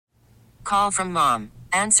call from mom.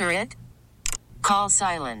 Answer it. Call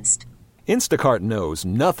silenced. Instacart knows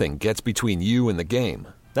nothing gets between you and the game.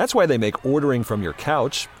 That's why they make ordering from your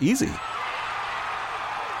couch easy.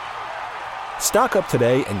 Stock up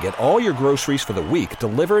today and get all your groceries for the week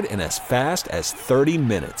delivered in as fast as 30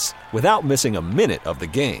 minutes without missing a minute of the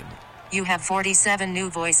game. You have 47 new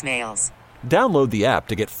voicemails. Download the app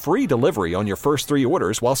to get free delivery on your first 3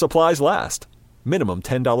 orders while supplies last. Minimum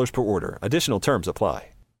 $10 per order. Additional terms apply.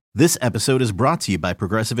 This episode is brought to you by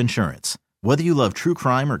Progressive Insurance. Whether you love true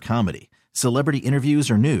crime or comedy, celebrity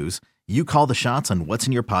interviews or news, you call the shots on what's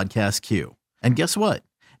in your podcast queue. And guess what?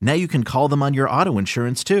 Now you can call them on your auto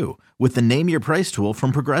insurance too with the Name Your Price tool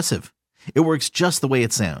from Progressive. It works just the way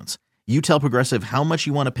it sounds. You tell Progressive how much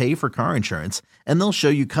you want to pay for car insurance, and they'll show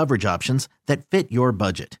you coverage options that fit your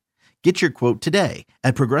budget. Get your quote today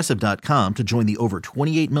at Progressive.com to join the over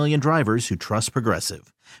 28 million drivers who trust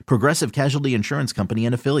Progressive. Progressive Casualty Insurance Company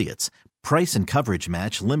and Affiliates. Price and coverage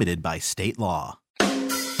match limited by state law.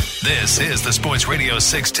 This is the Sports Radio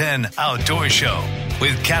 610 Outdoor Show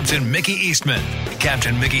with Captain Mickey Eastman.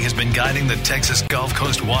 Captain Mickey has been guiding the Texas Gulf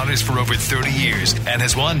Coast waters for over 30 years and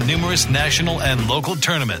has won numerous national and local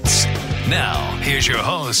tournaments. Now, here's your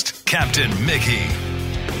host, Captain Mickey.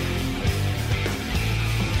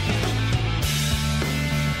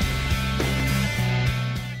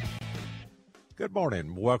 Good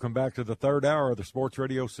morning. Welcome back to the third hour of the Sports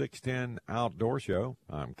Radio 610 Outdoor Show.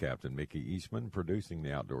 I'm Captain Mickey Eastman. Producing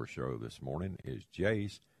the Outdoor Show this morning is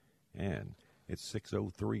Jace, and it's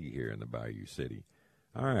 6:03 here in the Bayou City.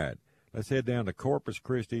 All right, let's head down to Corpus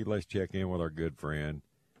Christi. Let's check in with our good friend,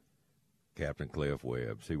 Captain Cliff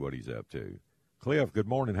Webb, see what he's up to. Cliff, good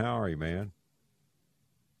morning. How are you, man?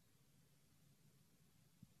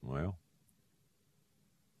 Well,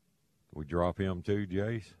 we drop him too,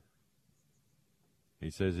 Jace? He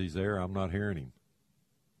says he's there. I'm not hearing him.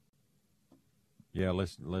 Yeah,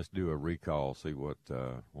 let's do a recall, see what's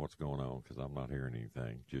going on, because I'm not hearing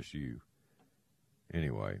anything, just you.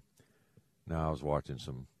 Anyway, now I was watching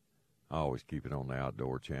I always keep it on the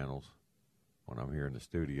outdoor channels when I'm here in the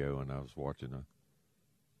studio, and I was watching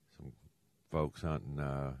some folks hunting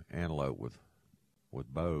antelope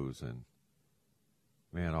with bows, and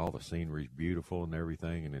man, all the scenery's beautiful and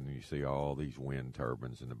everything, and then you see all these wind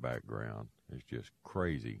turbines in the background. It's just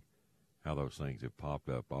crazy how those things have popped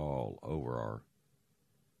up all over our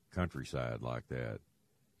countryside like that.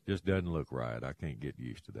 Just doesn't look right. I can't get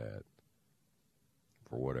used to that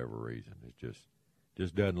for whatever reason. It just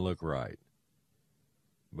doesn't look right.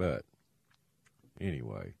 But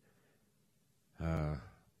anyway, all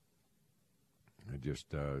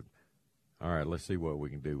right, let's see what we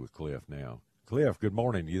can do with Cliff now. Cliff, good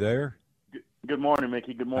morning. You there? Good morning,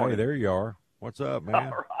 Mickey. Good morning. Hey, there you are. What's up, man?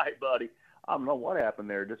 All right, buddy. I don't know what happened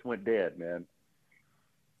there. It just went dead, man.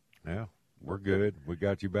 Yeah, we're good. We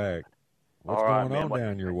got you back. What's right, going on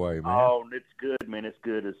down your way, man? Oh, it's good, man. It's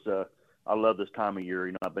good. I love this time of year.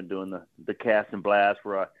 You know, I've been doing the cast and blast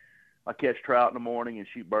where I catch trout in the morning and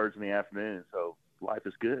shoot birds in the afternoon. So life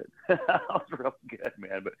is good. That was real good,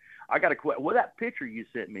 man. But I got a question. Well, that picture you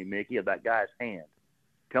sent me, Mickey, of that guy's hand.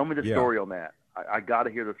 Tell me the story on that. I got to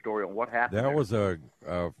hear the story on what happened. That was a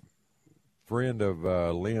friend of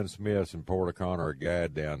Lynn Smith's in Port O'Connor, a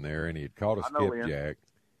guide down there, and he had caught a skipjack,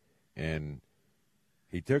 and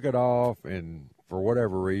he took it off, and for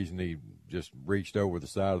whatever reason, he just reached over the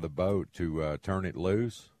side of the boat to turn it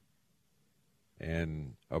loose,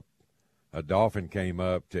 and a dolphin came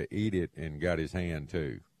up to eat it and got his hand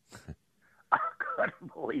too. I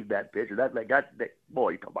couldn't believe that picture. That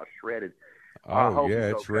boy, you talk about shredded. Oh,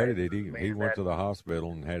 yeah, it's shredded. He went to the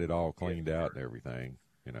hospital and had it all cleaned out and everything,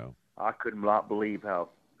 you know. I could not believe how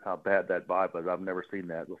bad that bite was. I've never seen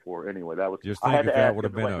that before. Anyway, that was just think if that would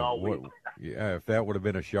have been if that would have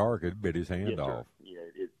been a shark, it bit his hand off. Yeah,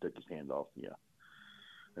 it took his hand off. Yeah,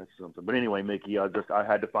 that's something. But anyway, Mickey, I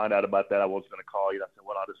had to find out about that. I was going to call you. I said,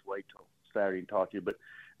 well, I'll just wait till Saturday and talk to you. But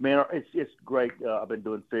man, it's great. I've been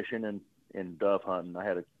doing fishing and dove hunting. I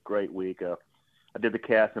had a great week. I did the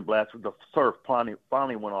cast and blast. The surf finally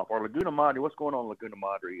went off. Our Laguna Madre, what's going on in Laguna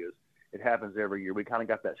Madre is it happens every year. We kind of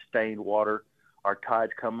got that stained water. Our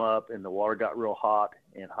tides come up, and the water got real hot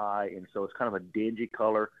and high, and so it's kind of a dingy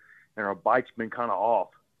color, and our bite's been kind of off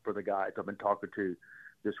for the guys I've been talking to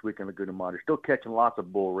this week in Laguna Madre. Still catching lots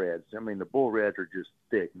of bull reds. I mean, the bull reds are just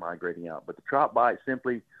thick migrating out, but the trout bite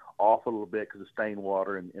simply off a little bit because of stained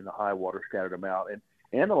water and the high water scattered them out.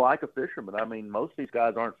 And the like of fishermen. I mean, most of these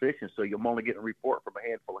guys aren't fishing, so you're only getting a report from a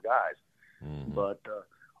handful of guys. Mm-hmm. But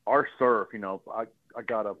our surf, you know, I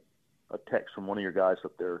got a text from one of your guys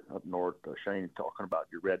up there up north, Shane, talking about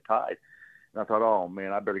your red tide. And I thought, oh,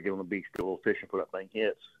 man, I better give him a beach to a little fishing before that thing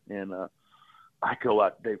hits. And I go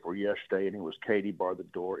out the day before yesterday, and it was Katie bar the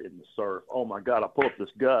door in the surf. Oh my God! I pull up this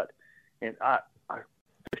gut, and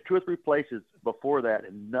there's 2 or 3 places before that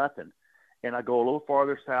and nothing. And I go a little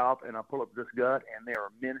farther south, and I pull up this gut, and there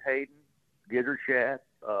are menhaden, gizzard shad,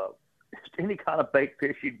 any kind of baked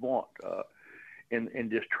fish you'd want,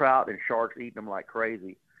 and just trout and sharks eating them like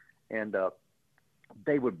crazy. And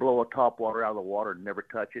they would blow a topwater out of the water and never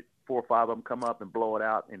touch it. 4 or 5 of them come up and blow it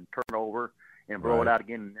out and turn over and blow it out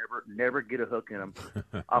again and never get a hook in them.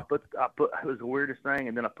 I put it was the weirdest thing.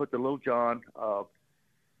 And then I put the Little John,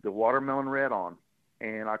 the watermelon red on,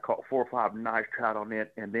 and I caught 4 or 5 nice trout on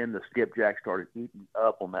it. And then the skipjack started eating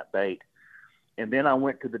up on that bait. And then I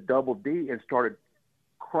went to the Double D and started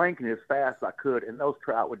cranking as fast as I could, and those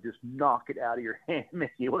trout would just knock it out of your hand.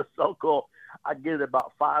 Mickey, it was so cool. I'd get it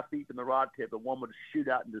about 5 feet from the rod tip, and one would shoot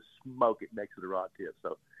out and just smoke it next to the rod tip.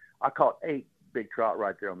 So I caught 8 big trout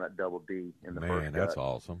right there on that Double D in the first cut. Man, that's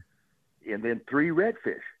awesome. And then 3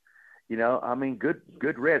 redfish. You know, I mean, good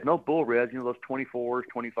reds, no bull reds. You know, those 24s,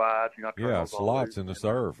 25s. You know, yeah, slots in the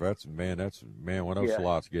surf. That's when those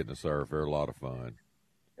slots get in the surf, they're a lot of fun.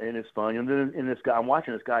 And it's fun. And then this guy, I'm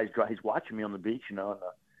watching this guy. He's watching me on the beach, you know. And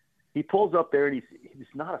he pulls up there, and he's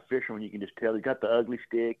not a fisherman. You can just tell. He's got the ugly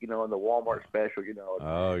stick, you know, and the Walmart special, you know.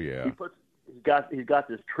 Oh yeah. He's got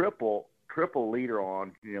this triple leader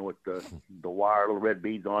on, you know, with the wire, little red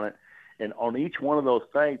beads on it. And on each one of those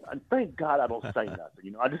things, and thank God I don't say nothing.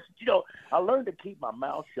 You know, I learned to keep my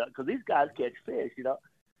mouth shut because these guys catch fish, you know.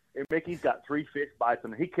 And Mickey's got 3 fish bites,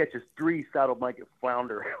 and he catches 3 saddle blanket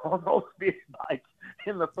flounder on those fish bites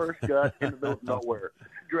in the first gut in the middle of nowhere,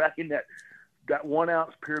 dragging that 1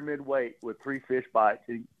 ounce pyramid weight with 3 fish bites,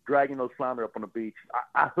 and dragging those flounder up on the beach.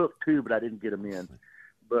 I hooked 2, but I didn't get them in.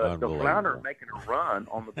 But the flounder are making a run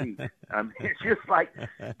on the beach. I mean, it's just like,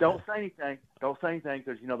 don't say anything. Don't say anything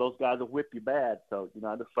because, you know, those guys will whip you bad. So, you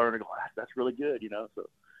know, I just learned to go, that's really good, you know. So,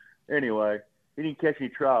 anyway, he didn't catch any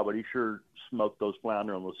trout, but he sure smoked those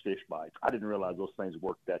flounder on those fish bites. I didn't realize those things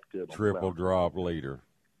worked that good. Triple drop leader.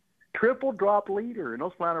 Triple drop leader. And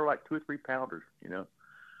those flounder are like 2 or 3 pounders, you know.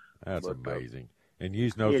 That's amazing. And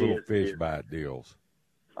using those little fish bite deals.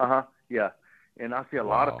 Yeah. And I see a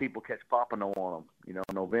lot of people catch pompano on them, you know,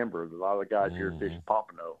 in November. A lot of the guys here fish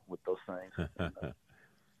pompano with those things.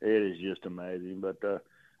 It is just amazing. But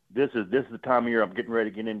this is the time of year I'm getting ready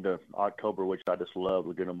to get into October, which I just love.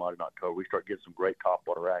 We're getting in October. We start getting some great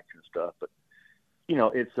topwater action and stuff. But, you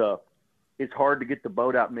know, it's hard to get the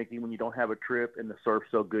boat out, Mickey, when you don't have a trip and the surf's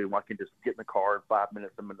so good. I can just get in the car in 5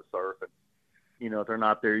 minutes, I'm in the surf. And, you know, if they're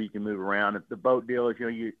not there, you can move around. If the boat deal is, you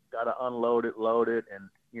know, you got to unload it, load it, and,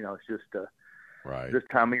 you know, it's just right. This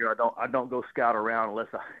time of year, I don't go scout around unless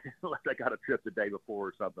I got a trip the day before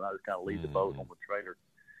or something. I just kind of leave the boat on the trailer.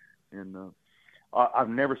 And I've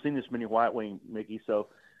never seen this many white wing, Mickey. So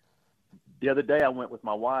the other day I went with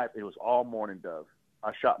my wife. It was all morning dove.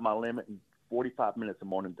 I shot my limit in 45 minutes of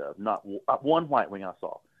morning dove. Not one white wing I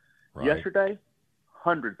saw. Right. Yesterday,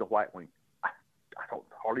 hundreds of white wing. I don't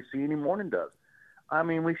hardly see any morning doves. I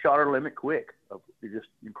mean, we shot our limit quick. It's just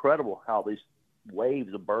incredible how these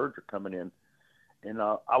waves of birds are coming in. And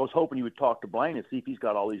I was hoping you would talk to Blaine and see if he's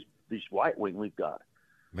got all these white wing we've got.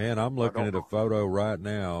 Man, I'm looking at a photo right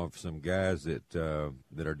now of some guys that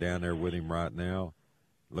are down there with him right now.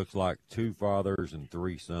 Looks like 2 fathers and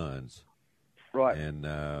 3 sons. Right. And,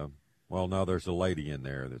 well, no, there's a lady in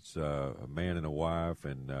there that's a man and a wife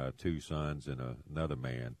and 2 sons and another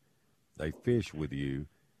man. They fish with you,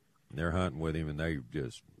 and they're hunting with him, and they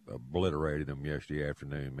just obliterated them yesterday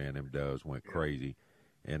afternoon. Man, them doves went crazy.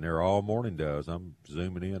 And they're all morning doves. I'm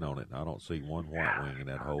zooming in on it, and I don't see one white wing in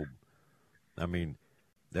that whole. I mean,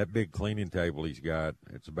 that big cleaning table he's got,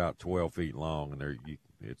 it's about 12 feet long, and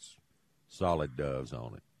it's solid doves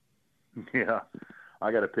on it. Yeah.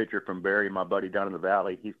 I got a picture from Barry, my buddy down in the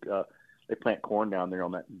valley. They plant corn down there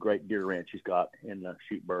on that great deer ranch he's got and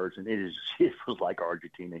shoot birds, and it was like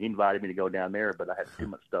Argentina. He invited me to go down there, but I had too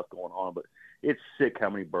much stuff going on. But it's sick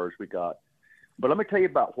how many birds we got. But let me tell you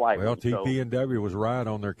about white. Well, TP&W was right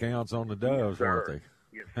on their counts on the doves, weren't they?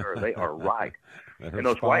 Yes, sir. They are right. And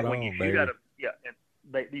those white, when you shoot at them,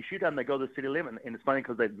 and you shoot at them, they go to the city limit. And it's funny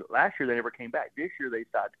because last year they never came back. This year they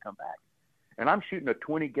decided to come back. And I'm shooting a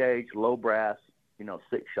 20 gauge low brass,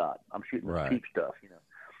 6-shot. I'm shooting the cheap stuff.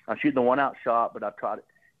 I'm shooting the 1-out shot, but I tried it.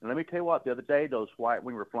 And let me tell you what, the other day, those white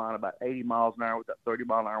wing were flying about 80 miles an hour with that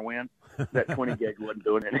 30-mile-an-hour wind. That 20 gauge wasn't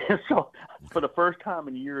doing it. And so for the first time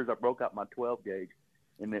in years, I broke out my 12 gauge,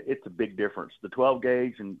 and it's a big difference. The 12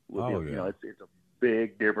 gauge and it's a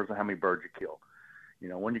big difference in how many birds you kill.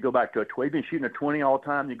 When you go back to a 12, you've been shooting a 20 all the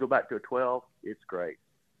time, you go back to a 12, it's great.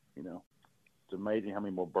 It's amazing how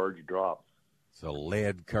many more birds you drop. It's a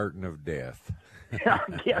lead curtain of death. I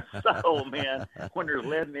guess so, man. When there's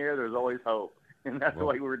lead in the air, there's always hope. And that's the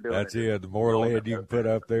way we were doing that's it. The more lead you can put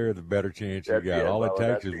up there, the better chance you got. All it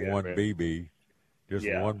takes is one BB. Just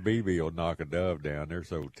one BB will knock a dove down. They're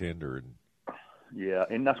so tender.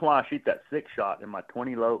 And that's why I shoot that 6-shot in my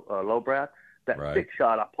 20 low brass. That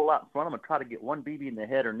 6-shot, I pull out in front of them and try to get one BB in the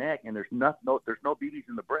head or neck, and there's no BBs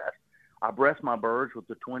in the breast. I breast my birds with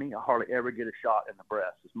the 20. I hardly ever get a shot in the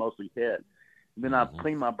breast. It's mostly head. And then I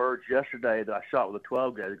cleaned my birds yesterday that I shot with a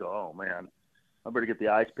 12 gauge. I go, oh man, I better get the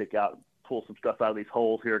ice pick out and pull some stuff out of these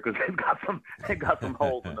holes here because they've got some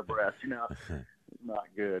holes in the breast. Not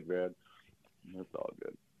good, man. That's all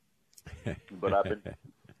good. But I've been,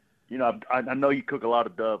 I know you cook a lot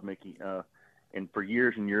of dove, Mickey, and for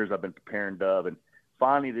years and years I've been preparing dove, and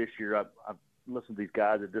finally this year I've listened to these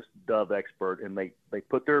guys that are just dove expert, and they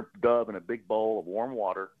put their dove in a big bowl of warm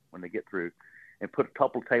water when they get through, and put a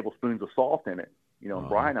couple tablespoons of salt in it, and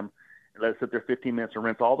brine them, and let it sit there 15 minutes and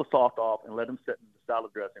rinse all the salt off and let them sit in the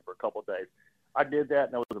salad dressing for a couple of days. I did that,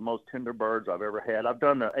 and that was the most tender birds I've ever had. I've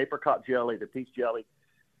done the apricot jelly, the peach jelly,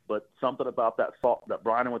 but something about that salt, that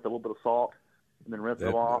brining with a little bit of salt, and then rinse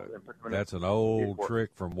them off. And put them in that's an old trick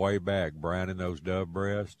from way back, brining those dove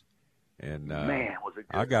breasts. And man, was it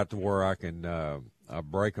good. I got to where I can I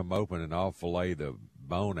break them open and I'll fillet the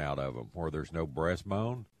bone out of them where there's no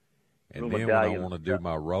breastbone. And then when I want to do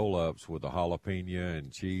my roll-ups with the jalapeno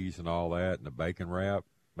and cheese and all that and the bacon wrap,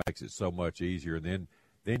 makes it so much easier. And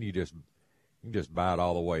then you can just bite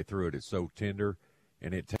all the way through it. It's so tender,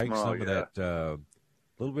 and it takes some of that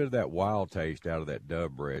little bit of that wild taste out of that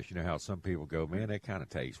dove breast. You know how some people go, man, that kind of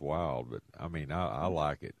tastes wild, but I mean, I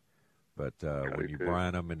like it. But when you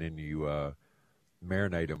brine them and then you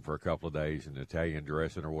marinate them for a couple of days in Italian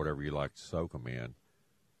dressing or whatever you like to soak them in,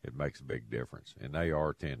 it makes a big difference, and they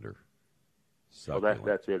are tender. So that's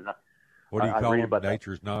it. What do you call them?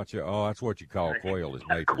 Nature's nacho? Oh, that's what you call quail. Is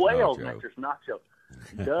nature's quail, nacho? Nature's nacho.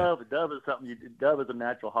 Dove is something. Dove is a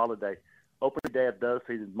natural holiday. Opening day of dove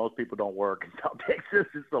season, most people don't work in South Texas.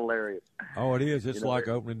 It's hilarious. Oh, it is. It's like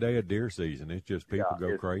opening day of deer season. It's just people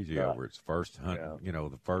go crazy over it. It's first hunt.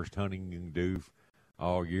 The first hunting you can do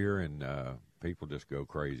all year, and people just go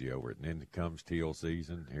crazy over it. And then comes teal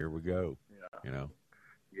season. Here we go.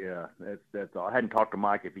 Yeah, that's all. I hadn't talked to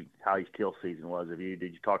Mike how his teal season was. Did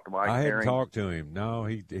you talk to Mike? I hadn't talked to him. No,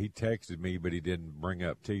 he texted me, but he didn't bring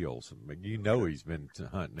up teals. I mean, he's been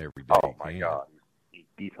hunting every day. Oh my God,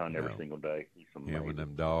 he's hunting every single day. He's amazing. Him and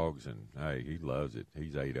them dogs, and hey, he loves it.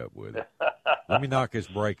 He's ate up with it. Let me knock this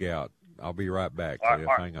break out. I'll be right back, Cliff.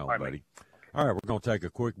 Hang on, buddy. All right, we're going to take a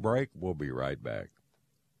quick break. We'll be right back.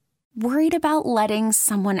 Worried about letting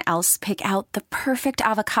someone else pick out the perfect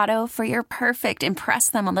avocado for your perfect impress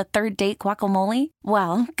them on the third date guacamole?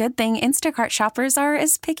 Well, good thing Instacart shoppers are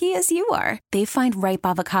as picky as you are. They find ripe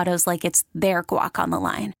avocados like it's their guac on the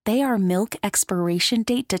line. They are milk expiration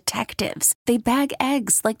date detectives. They bag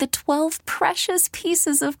eggs like the 12 precious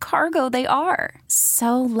pieces of cargo they are.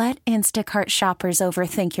 So let Instacart shoppers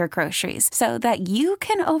overthink your groceries so that you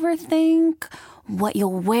can overthink what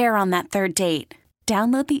you'll wear on that third date.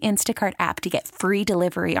 Download the Instacart app to get free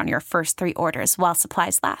delivery on your first 3 orders while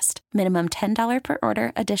supplies last. Minimum $10 per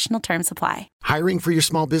order. Additional terms apply. Hiring for your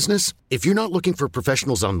small business? If you're not looking for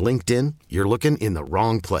professionals on LinkedIn, you're looking in the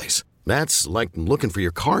wrong place. That's like looking for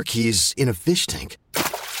your car keys in a fish tank.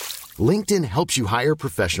 LinkedIn helps you hire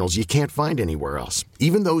professionals you can't find anywhere else,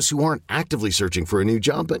 even those who aren't actively searching for a new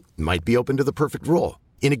job but might be open to the perfect role.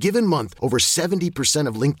 In a given month, over 70%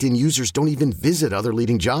 of LinkedIn users don't even visit other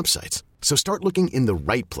leading job sites. So start looking in the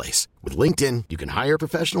right place. With LinkedIn, you can hire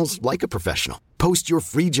professionals like a professional. Post your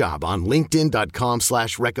free job on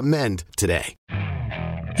linkedin.com/recommend today.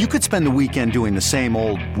 You could spend the weekend doing the same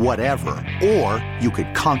old whatever, or you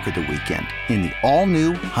could conquer the weekend in the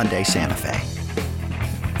all-new Hyundai Santa Fe.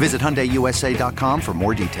 Visit HyundaiUSA.com for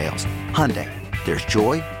more details. Hyundai, there's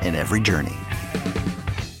joy in every journey.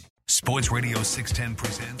 Sports Radio 610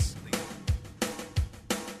 presents.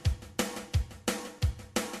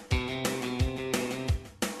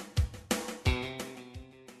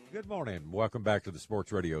 Good morning. Welcome back to the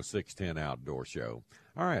Sports Radio 610 Outdoor Show.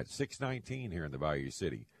 All right, 6:19 here in the Bayou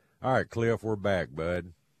City. All right, Cliff, we're back,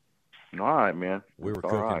 bud. All right, man. We were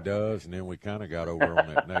cooking doves, and then we kind of got over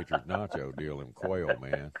on that nature's nacho deal in quail,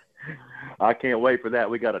 man. I can't wait for that.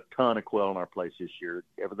 We got a ton of quail in our place this year.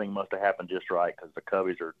 Everything must have happened just right because the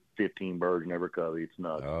coveys are 15 birds in every covey. It's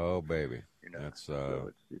nuts. Oh, baby. That's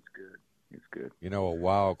so it's good. It's good. A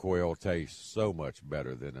wild quail tastes so much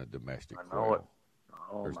better than a domestic quail. I know it.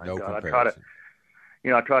 Oh, There's my no God. comparison.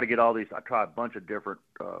 I try to get all these. I try a bunch of different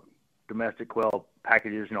domestic quail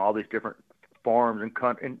packages. All these different farms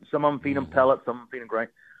and some of them feed them pellets, some of them feed them grain.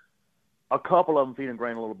 A couple of them feed them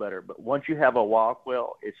grain a little better, but once you have a walk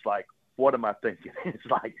well, it's like, what am I thinking? It's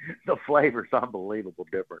like the flavor's unbelievable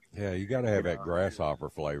different. Yeah, you got to have that grasshopper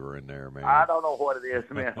flavor in there, man. I don't know what it is,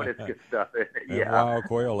 man, but it's good stuff. Yeah, wild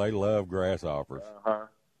quail, they love grasshoppers.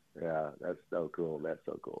 Yeah, that's so cool. That's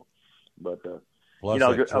so cool. But plus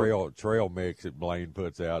that trail mix that Blaine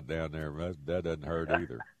puts out down there, that doesn't hurt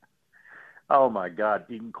either. Oh my God,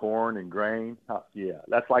 eating corn and grain. Yeah,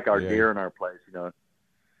 that's like our deer in our place.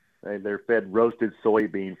 They're fed roasted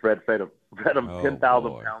soybean. Fred fed them 10,000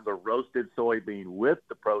 pounds of roasted soybean with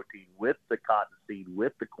the protein, with the cottonseed,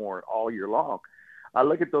 with the corn all year long. I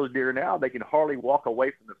look at those deer now; they can hardly walk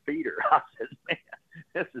away from the feeder. I said, "Man,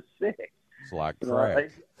 this is sick." It's like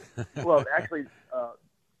crack. Well, actually,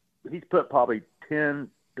 he's put probably 10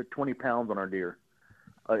 to 20 pounds on our deer.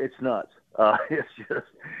 It's nuts. It's just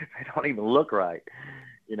they don't even look right,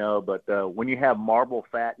 But when you have marble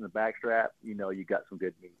fat in the backstrap, you got some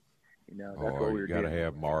good meat. That's what you got to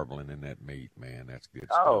have marbling in that meat, man. That's good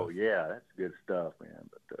stuff. Oh yeah, that's good stuff, man.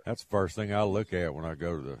 But that's the first thing I look at when I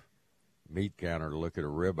go to the meat counter to look at a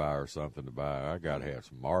ribeye or something to buy. I got to have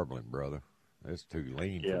some marbling, brother. That's too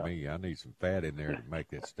lean for me. I need some fat in there to make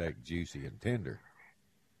that steak juicy and tender.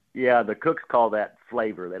 Yeah, the cooks call that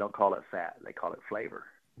flavor. They don't call it fat. They call it flavor.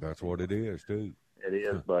 That's what it is, too. It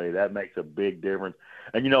is, buddy. That makes a big difference.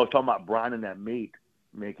 And, I was talking about brining that meat,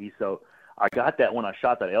 Mickey. So I got that when I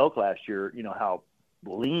shot that elk last year, how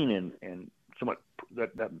lean and somewhat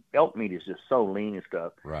that elk meat is just so lean and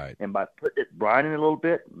stuff. Right. And by putting it brining a little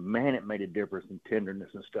bit, man, it made a difference in tenderness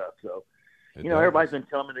and stuff. So, everybody's been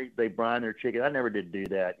telling me they brine their chicken. I never did do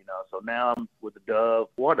that, So now I'm with the dove.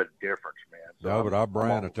 What a difference, man. So no, but I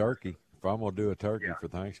brine a turkey. If I'm going to do a turkey for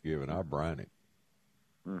Thanksgiving, I brine it.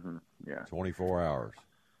 Mm-hmm. Yeah. 24 hours.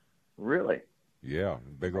 Really? Yeah.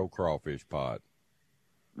 Big old crawfish pot.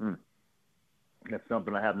 Mm. That's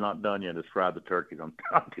something I have not done yet, is fry the turkeys. I'm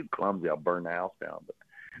too clumsy. I'll burn the house down.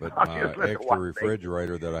 But my extra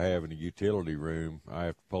refrigerator that I have in the utility room, I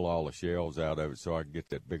have to pull all the shelves out of it so I can get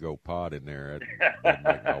that big old pot in there. That doesn't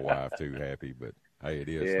make my wife too happy, but hey, it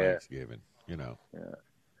is Thanksgiving, Yeah.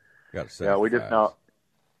 Got to say. Yeah, we just now,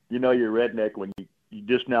 you're redneck when you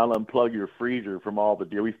just now unplug your freezer from all the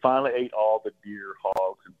deer. We finally ate all the deer,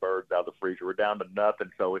 hogs, and birds out of the freezer. We're down to nothing,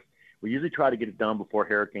 so we usually try to get it done before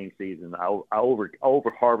hurricane season. I over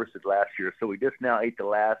harvested last year, so we just now ate the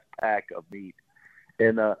last pack of meat.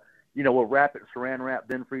 And, we'll wrap it saran wrap,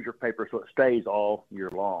 then freezer paper, so it stays all year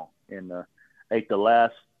long. And ate the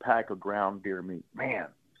last pack of ground deer meat. Man,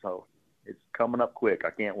 so it's coming up quick. I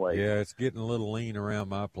can't wait. Yeah, it's getting a little lean around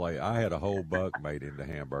my plate. I had a whole buck made into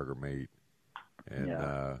hamburger meat. And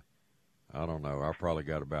I don't know. I probably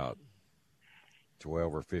got about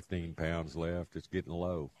 12 or 15 pounds left. It's getting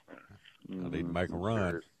low. I need to make a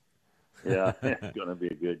run. Sure. Yeah, it's going to be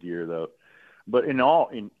a good year, though. But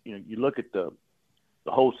you look at the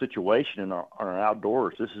whole situation in our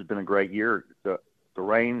outdoors. This has been a great year. The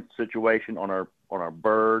rain situation on our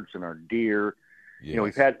birds and our deer. Yes.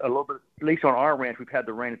 We've had a little bit, at least on our ranch, we've had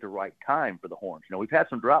the rain at the right time for the horns. We've had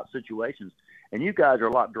some drought situations, and you guys are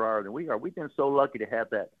a lot drier than we are. We've been so lucky to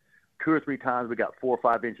have that 2 or 3 times. We got 4 or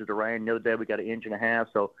 5 inches of rain. The other day we got 1.5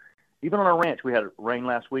 inches. So even on our ranch, we had rain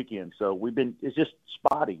last weekend. So it's just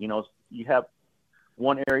spotty. You have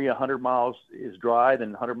one area 100 miles is dry,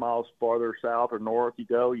 then 100 miles farther south or north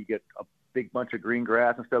you get a big bunch of green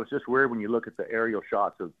grass and stuff. It's just weird when you look at the aerial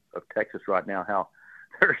shots of Texas right now, how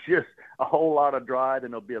there's just a whole lot of dry,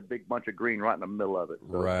 then there'll be a big bunch of green right in the middle of it.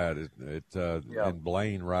 So, right. And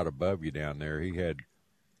Blaine right above you down there, he had,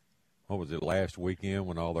 what was it, last weekend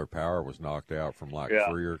when all their power was knocked out from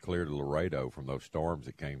Freer clear to Laredo from those storms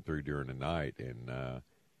that came through during the night. And I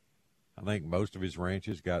think most of his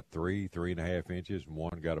ranches got 3.5 inches, and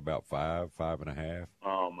one got about 5.5.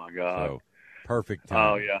 Oh, my God. So perfect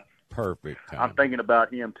time. Oh, yeah. Perfect time. I'm thinking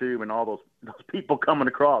about him, too, and all those people coming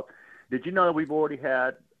across. Did you know that we've already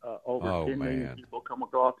had over 10 million people come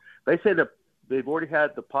across? They say that they've already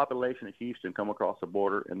had the population of Houston come across the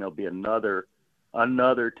border, and there'll be another 10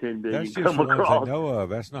 million That's just come the ones across. they know of.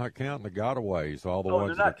 That's not counting the gotaways, all the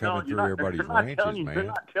ones that are coming through everybody's ranches, man. They're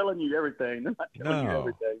not telling you everything. They're not telling you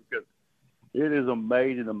everything because it is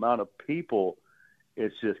amazing the amount of people.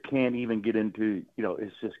 It's just can't even get into,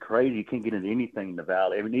 it's just crazy. You can't get into anything in the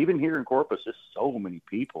valley. I mean, even here in Corpus, there's so many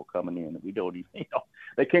people coming in that we don't even,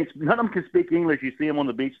 they can't, none of them can speak English. You see them on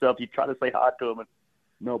the beach stuff. You try to say hi to them and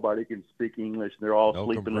nobody can speak English. They're all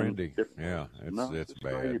sleeping in different. Yeah, it's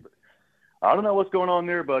bad. Crazy, but I don't know what's going on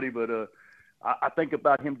there, buddy, but I think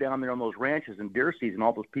about him down there on those ranches in deer season,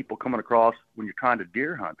 all those people coming across when you're trying to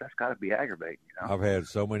deer hunt. That's got to be aggravating. You know? I've had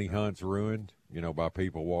so many hunts ruined, by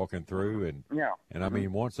people walking through, and I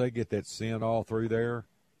mean, once they get that scent all through there,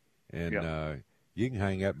 and you can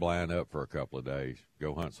hang that blind up for a couple of days,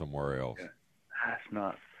 go hunt somewhere else. Yeah. That's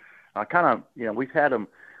nuts. I kind of, we've had them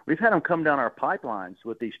come down our pipelines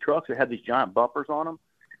with these trucks that have these giant bumpers on them.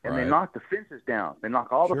 And they knock the fences down. They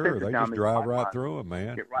knock all the fences down. Sure, they just drive right through them,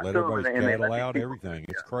 man. Let everybody's cattle out, everything.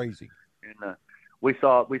 It's crazy. And we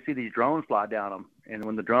see these drones fly down them. And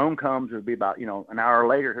when the drone comes, it'll be about, an hour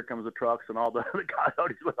later, here comes the trucks and all the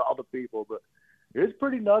coyotes with all the people. But it's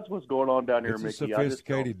pretty nuts what's going on down here, Mickey. It's a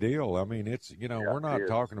sophisticated deal. I mean, it's, we're not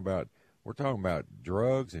talking about, we're talking about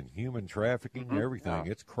drugs and human trafficking and everything.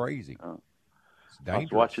 It's crazy. I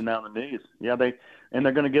was watching down the news. Yeah, they're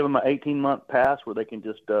going to give them an 18-month pass where they can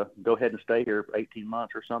just go ahead and stay here for 18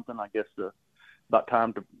 months or something. I guess about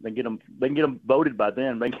time they can get them voted by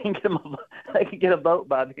then. They can get a vote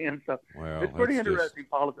by then. So it's pretty interesting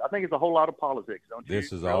politics. I think it's a whole lot of politics, don't you?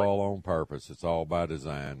 This is all on purpose. It's all by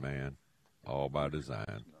design, man. All by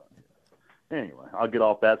design. Anyway, I'll get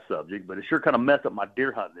off that subject, but it sure kind of messed up my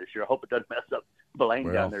deer hunting this year. I hope it doesn't mess up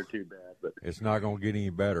Blaine down there too bad. But it's not going to get any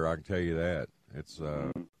better, I can tell you that. It's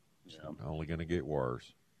only going to get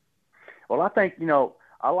worse. Well, I think,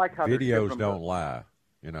 I like how videos don't lie,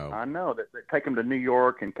 I know that they take them to New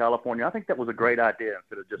York and California. I think that was a great idea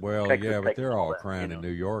instead of just Texas, but they're all crying in New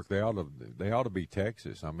York. They ought to be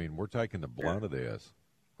Texas. I mean, we're taking the blunt of this.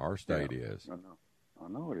 Our state is. I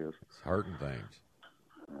know it is. It's hurting things.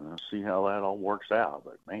 And I'll see how that all works out.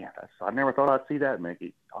 But, man, I never thought I'd see that,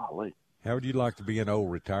 Mickey. Golly. How would you like to be an old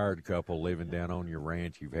retired couple living down on your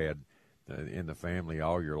ranch you've had in the family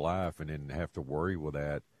all your life and then have to worry with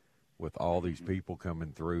that, with all these people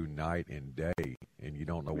coming through night and day, and you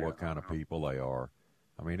don't know what kind of people they are?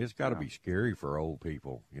 I mean, it's got to be scary for old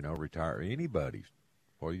people, retire, anybody,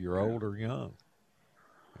 whether you're old or young.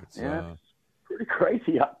 It's pretty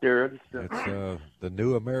crazy out there. It's the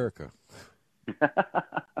new America.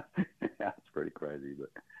 It's pretty crazy, but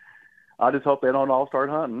I just hope they don't all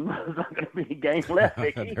start hunting. There's not going to be any game left.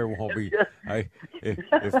 There won't be. Hey,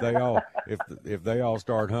 if they all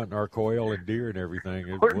start hunting our quail and deer and everything,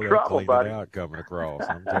 we'll clean it out coming across.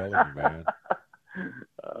 I'm telling you, man.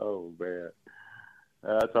 Oh man,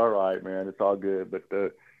 that's all right, man. It's all good.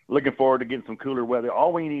 But looking forward to getting some cooler weather.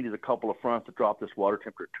 All we need is a couple of fronts to drop this water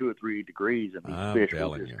temperature 2 or 3 degrees, and these fish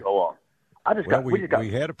will just go on. We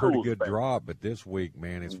had a pretty good drop, but this week,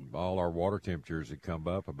 man, it's all our water temperatures had come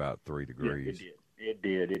up about 3 degrees. Yeah, it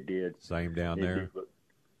did. Same down there?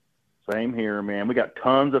 Same here, man. We got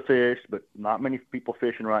tons of fish, but not many people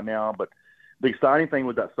fishing right now. But the exciting thing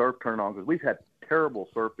was that surf turn on, because we've had terrible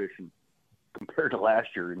surf fishing compared to last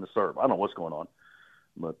year in the surf. I don't know what's going on.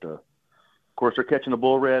 But, of course, they're catching the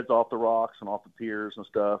bull reds off the rocks and off the piers and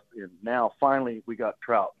stuff. And now, finally, we got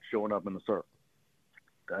trout showing up in the surf.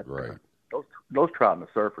 Right. Those trout in the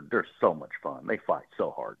surf, they're so much fun. They fight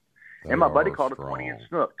so hard. And my buddy caught a 20-inch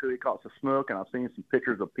snook, too. He caught some snook, and I've seen some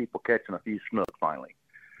pictures of people catching a few snook finally.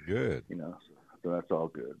 Good. So that's all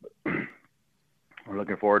good. But we're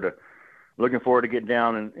looking forward to getting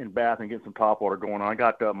down in Bath and getting some topwater going on. I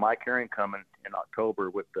got Mike Herring coming in October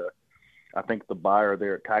with I think the buyer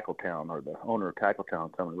there at Tackletown, or the owner of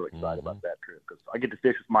Tackletown, coming. Really excited about that trip, because I get to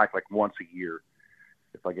fish with Mike like once a year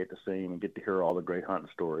if I get to see him and get to hear all the great hunting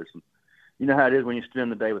stories. And you know how it is when you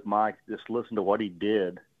spend the day with Mike, just listen to what he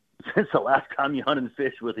did since the last time you hunted and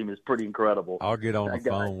fished with him is pretty incredible. I'll get on the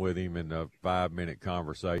phone with him, and a 5-minute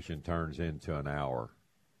conversation turns into an hour.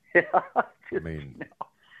 Yeah, I mean,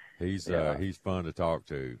 he's fun to talk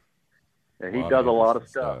to. Yeah, he does a lot of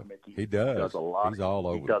stuff, Mickey. He does. He's all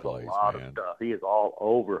over the place, man. He does a lot of stuff. He is all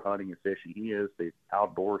over hunting and fishing. He is the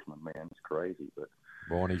outdoorsman, man. It's crazy, but.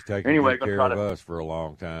 Boy, and he's taken good care of us for a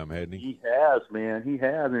long time, hasn't he? He has, man. He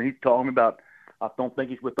has. And he's talking about, I don't think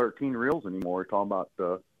he's with 13 reels anymore. He's talking about,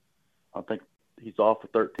 I think he's off of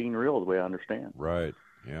 13 reels, the way I understand. Right,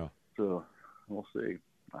 yeah. So, we'll see.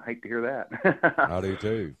 I hate to hear that. I do,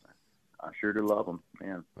 too. I sure do love him,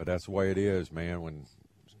 man. But that's the way it is, man. When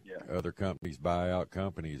other companies buy out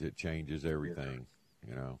companies, it changes everything,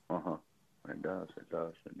 Uh-huh. It does.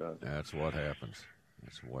 That's what happens.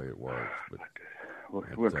 That's the way it works. But we're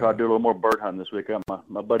going to try to do a little more bird hunting this week. I got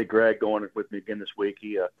my buddy Greg going with me again this week.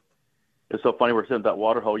 It's so funny. We're sitting at that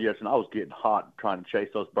water hole and I was getting hot trying to chase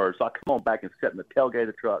those birds. So I come on back and sit in the tailgate of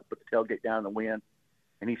the truck, put the tailgate down in the wind,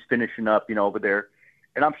 and he's finishing up, over there.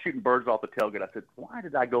 And I'm shooting birds off the tailgate. I said, why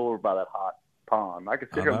did I go over by that hot pond? I could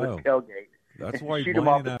sit here on the tailgate. That's why Blaine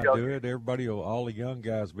and I do it. Everybody, all the young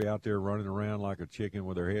guys, be out there running around like a chicken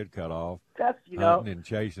with their head cut off, hunting and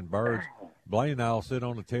chasing birds. Blaine and I'll sit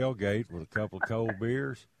on the tailgate with a couple of cold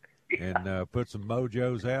beers and put some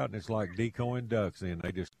mojos out, and it's like decoying ducks in.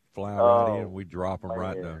 They just fly right in, and we drop them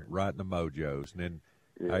right in the mojos. And then,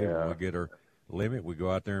 hey, when we get our limit, we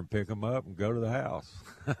go out there and pick them up and go to the house.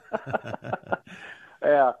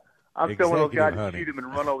 Yeah, I'm still one of those guys hunting. that shoot them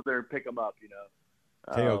and run over there and pick them up,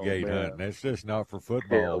 Tailgate hunting. That's just not for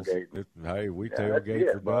footballs. Hey, we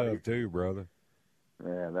tailgate for dove too, brother.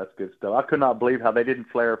 Man, that's good stuff. I could not believe how they didn't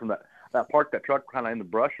flare from that parked that truck kind of in the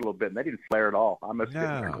brush a little bit, and they didn't flare at all. I'm sitting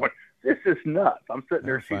there going, this is nuts. I'm sitting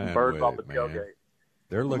there shooting birds off the tailgate.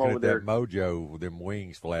 They're looking at that mojo with them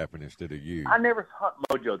wings flapping instead of you. I never hunt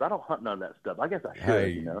mojos. I don't hunt none of that stuff. I guess I should.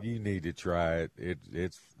 Hey, you need to try it.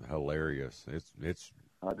 It's hilarious. It's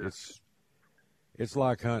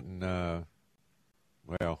like hunting.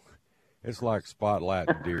 It's like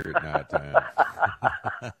spotlighting deer at nighttime.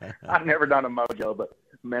 I've never done a mojo, but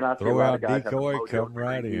man, I throw out decoy, come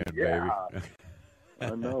right in, baby. I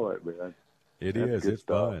know it, man. It's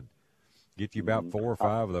fun. Get you about 4 or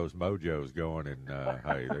 5 of those mojos going, and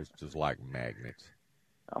hey, they're just like magnets.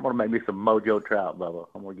 I'm gonna make me some mojo trout, Bubba.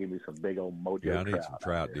 I'm gonna give me some big old mojo. Yeah, I need some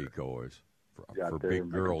trout decoys for big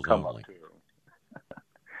girls only.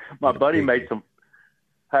 My buddy made some.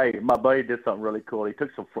 Hey, my buddy did something really cool. He took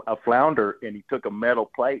a flounder and he took a metal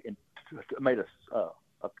plate and made a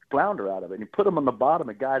flounder out of it, and he put them on the bottom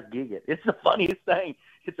and guys gig it. It's the funniest thing.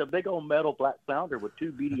 It's a big old metal black flounder with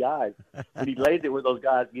 2 beady eyes, and he lays it where those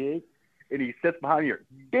guys gig, and he sits behind you,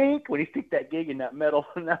 dink, when he sticks that gig in that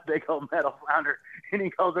big old metal flounder, and he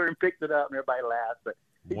goes there and picks it up, and everybody laughs. But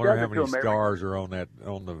wonder how many scars are on that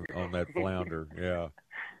flounder. Yeah.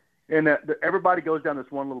 And everybody goes down this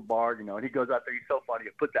one little bar, and he goes out there. He's so funny.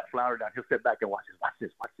 He'll put that flounder down. He'll sit back and watch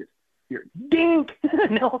this. Here, dink!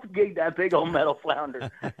 And he'll gig that big old metal flounder.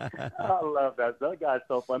 I love that. That guy's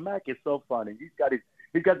so funny. Mac is so funny.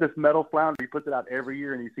 He's got this metal flounder. He puts it out every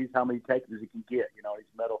year, and he sees how many takes he can get. His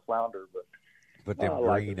metal flounder. But them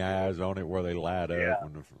green eyes on it where they light up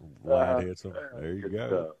when the light hits them. There you go.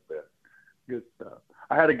 Stuff, good stuff.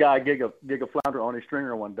 I had a guy gig a flounder on his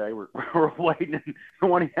stringer one day. We're waiting,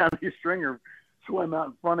 and when he had his stringer swim out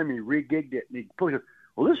in front of me, re-gigged it, and he goes,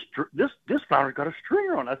 "Well, this flounder's got a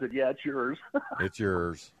stringer on." I said, "Yeah, it's yours." It's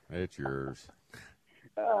yours.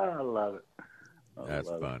 I love it. That's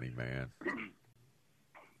funny, man.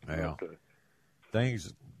 Well,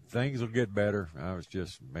 things will get better. I was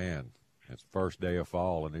just, man, it's the first day of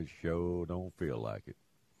fall, and it sure don't feel like it.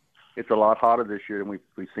 It's a lot hotter this year than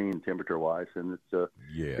we've seen temperature-wise, and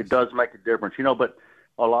it does make a difference, But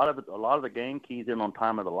a lot of the game keys in on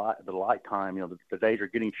time of the light time. The days are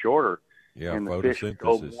getting shorter, and the fish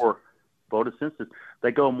go more photosynthesis.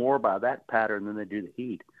 They go more by that pattern than they do the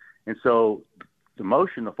heat, and so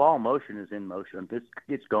the fall motion is in motion.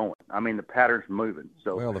 It's going. I mean, the pattern's moving.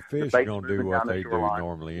 So the fish are going to do what they do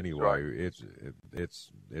normally anyway. Right.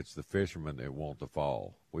 It's the fishermen that want the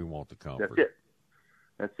fall. We want the comfort.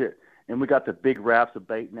 That's it. And we got the big rafts of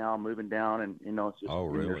bait now moving down, and it's just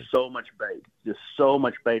there's so much bait, just so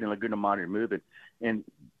much bait in Laguna Madre moving, and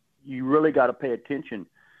you really got to pay attention.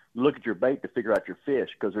 Look at your bait to figure out your fish,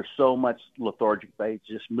 because there's so much lethargic bait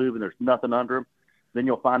just moving. There's nothing under them. Then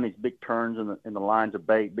you'll find these big turns in the lines of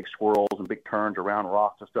bait, big swirls and big turns around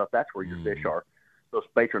rocks and stuff. That's where your fish are. Those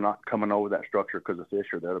baits are not coming over that structure because the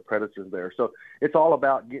fish are there, the predators there. So it's all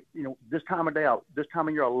about this time of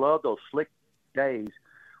year. I love those slick days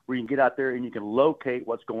where you can get out there and you can locate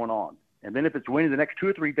what's going on. And then if it's windy the next 2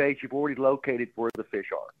 or 3 days, you've already located where the fish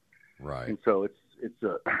are. Right. And so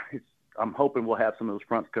I'm hoping we'll have some of those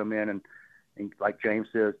fronts come in and like James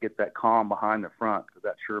says, get that calm behind the front, because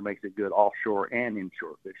that sure makes it good offshore and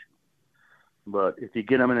inshore fishing. But if you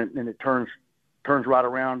get them and it turns right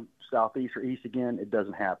around southeast or east again, it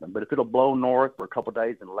doesn't happen. But if it'll blow north for a couple of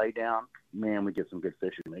days and lay down, man, we get some good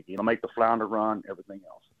fishing. It'll make the flounder run, everything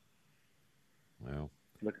else. Well,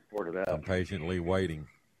 looking forward to that. I'm patiently waiting.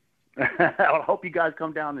 I hope you guys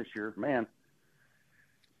come down this year, man.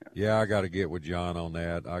 Yeah, I got to get with John on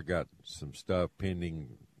that. I got some stuff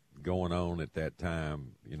pending going on at that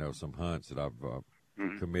time, some hunts that I've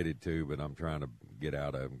committed to, but I'm trying to get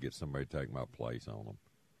out of them, get somebody to take my place on them,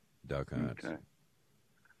 duck hunts. Okay.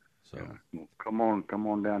 So well, come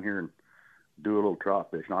on down here and do a little trout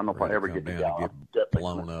fishing. I don't know if I ever get down to get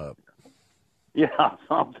blown up. Yeah,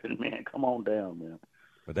 something, man. Come on down, man.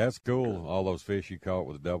 But that's cool. All those fish you caught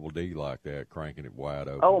with a double D like that, cranking it wide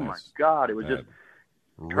open. Oh my God! It was just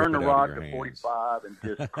turn the rod to 45 and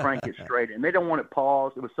just crank it straight. And they don't want it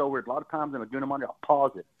paused. It was so weird. A lot of times in Laguna Madre, I'll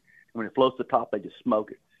pause it. And when it floats to the top, they just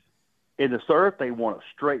smoke it. In the surf, they want a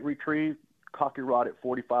straight retrieve, cock your rod at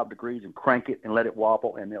 45 degrees and crank it and let it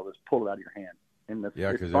wobble, and they'll just pull it out of your hand. And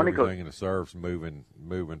yeah, because everything in the surf's moving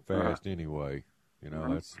fast anyway. You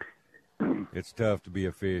know, it's tough to be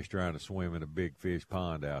a fish trying to swim in a big fish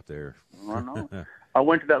pond out there. I know. I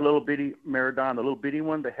went to that little bitty Maridine, the little bitty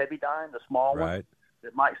one, the heavy dine, the small one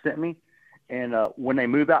that Mike sent me. And when they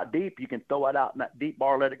move out deep, you can throw it out in that deep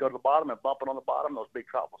bar, let it go to the bottom, and bump it on the bottom. Those big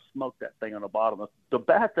trout will smoke that thing on the bottom. The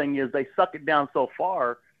bad thing is they suck it down so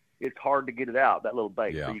far, it's hard to get it out, that little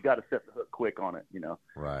bait. Yeah. So you got to set the hook quick on it, you know.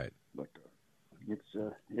 Right. But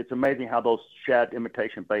it's amazing how those shad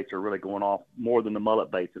imitation baits are really going off more than the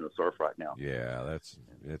mullet baits in the surf right now. Yeah,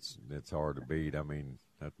 it's hard to beat. I mean,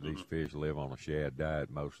 these fish live on a shad diet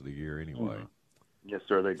most of the year anyway. Yes,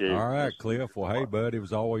 sir, they do. All right, Cliff. Well, hey, bud, it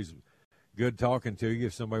was always good talking to you.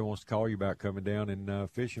 If somebody wants to call you about coming down and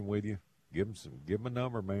fishing with you, give them a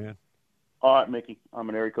number, man. All right, Mickey. I'm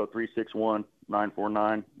in area code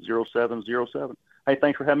 361-949-0707. Hey,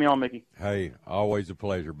 thanks for having me on, Mickey. Hey, always a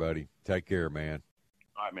pleasure, buddy. Take care, man.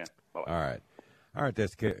 All right, man. Bye-bye. All right,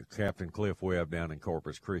 that's Captain Cliff Webb down in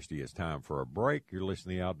Corpus Christi. It's time for a break. You're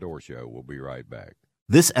listening to The Outdoor Show. We'll be right back.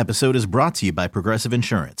 This episode is brought to you by Progressive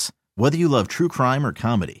Insurance. Whether you love true crime or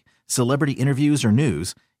comedy, celebrity interviews or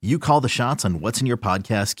news, you call the shots on what's in your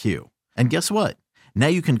podcast queue. And guess what? Now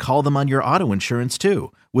you can call them on your auto insurance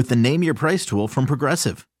too with the Name Your Price tool from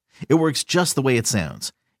Progressive. It works just the way it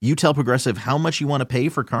sounds. You tell Progressive how much you want to pay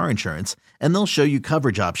for car insurance, and they'll show you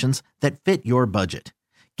coverage options that fit your budget.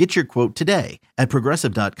 Get your quote today at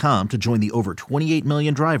Progressive.com to join the over 28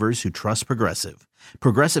 million drivers who trust Progressive.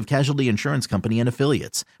 Progressive Casualty Insurance Company and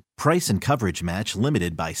Affiliates. Price and coverage match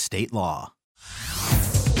limited by state law.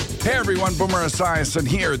 Hey everyone, Boomer Esiason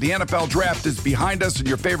here. The NFL Draft is behind us and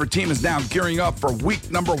your favorite team is now gearing up for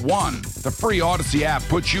week number 1. The free Odyssey app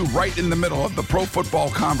puts you right in the middle of the pro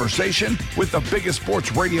football conversation with the biggest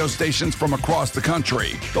sports radio stations from across the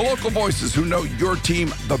country. The local voices who know your team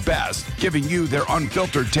the best, giving you their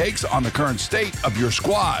unfiltered takes on the current state of your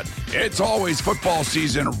squad. It's always football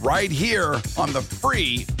season right here on the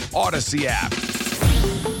free Odyssey app.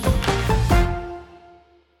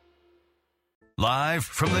 Live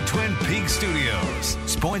from the Twin Peaks studios,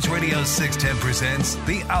 Sports Radio 610 presents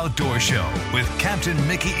The Outdoor Show with Captain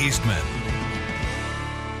Mickey Eastman.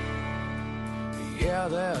 Yeah,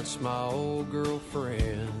 that's my old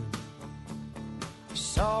girlfriend.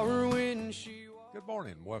 Saw her when she... Good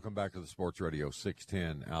morning. Welcome back to the Sports Radio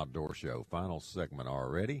 610 Outdoor Show. Final segment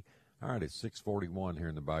already. All right, it's 6:41 here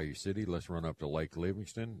in the Bayou City. Let's run up to Lake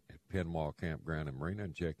Livingston at Penwall Campground and Marina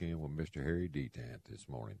and check in with Mr. Harry Detant this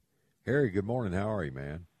morning. Harry, good morning. How are you,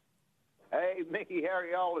 man? Hey, Mickey, how are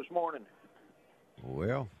y'all this morning?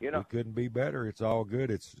 Well, it couldn't be better. It's all good.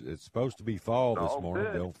 It's supposed to be fall this morning.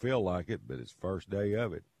 Good. Don't feel like it, but it's first day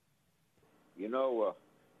of it. It's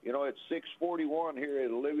 6:41 here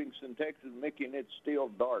in Livingston, Texas, Mickey, and it's still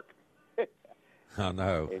dark. I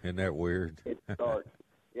know. Isn't that weird? It's dark.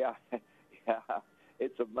 Yeah.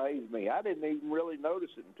 It's amazed me. I didn't even really notice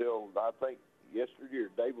it until I think yesterday or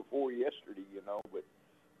the day before yesterday,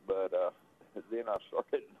 But then I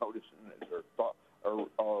started noticing it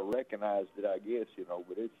or recognized it, I guess,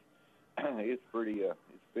 But it's pretty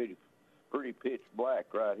pitch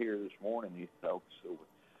black right here this morning, So,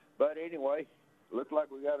 but anyway, looks like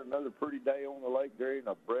we got another pretty day on the lake there, and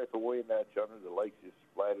a breath of wind out yonder. The lake's just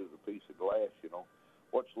flat as a piece of glass,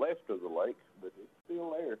 What's left of the lake, but it's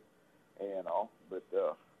still there, and all. But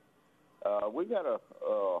we got a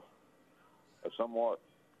somewhat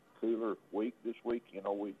cooler week this week.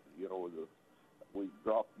 We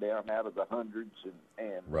dropped down out of the hundreds,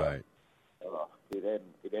 and right. It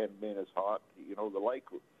hadn't been as hot. The lake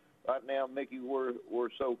right now, Mickey, we're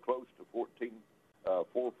so close to 4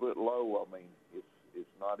 foot low. I mean,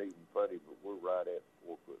 it's not even funny, but we're right at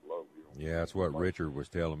 4 foot low. Yeah, that's what Richard was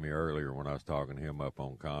telling me earlier when I was talking to him up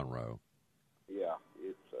on Conroe. Yeah,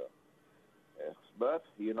 but that's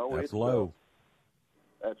it's low.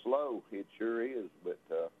 That's low. It sure is, but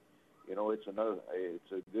it's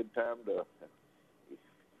a good time to, if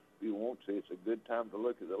you want to, it's a good time to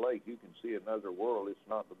look at the lake. You can see another world. It's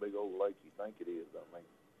not the big old lake you think it is. I mean,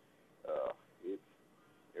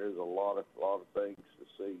 there's a lot of things to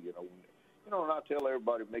see. And I tell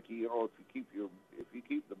everybody, Mickey, if you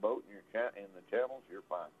keep the boat in the channels, you're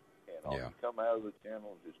fine. And if you come out of the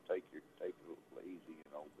channels, just take it a little easy,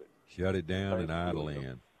 But shut it down and idle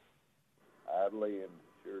in. Idle in,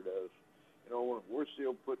 sure does. We're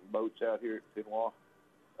still putting boats out here at Penwall.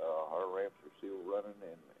 Our ramps are still running,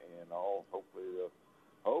 and all.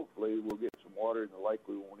 Hopefully we'll get some water in the lake.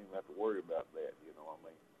 We won't even have to worry about that.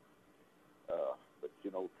 But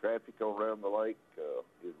traffic around the lake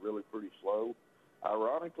is really pretty slow.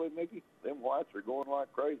 Ironically, Mickey, them whites are going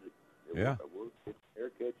like crazy. Yeah. They're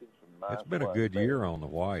catching some It's been a good year on the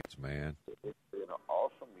whites, man. It's been an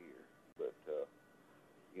awesome year, but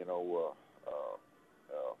you know,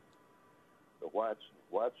 the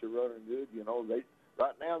whites are running good. You know, they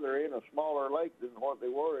right now they're in a smaller lake than what they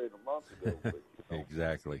were in a month ago. But, you know,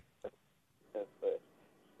 Exactly.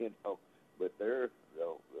 You know, but the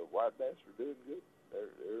white bass are doing good.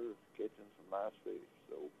 They're catching some nice fish.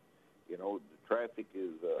 So, you know, the traffic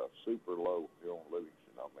is super low here on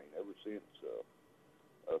Livingston. I mean, ever since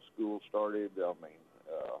school started, I mean,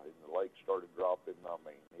 and the lake started dropping. I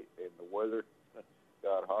mean, and the weather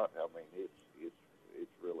got hot. I mean,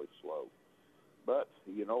 it's really slow. But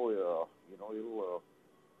it'll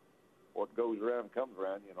what goes around comes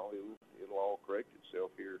around. You know, it'll all correct itself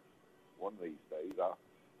here one of these days. I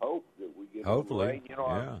hope that we get Hopefully, rain. You know,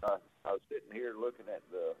 yeah. I was sitting here looking at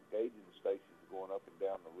the gauging stations going up and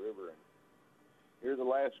down the river, and here the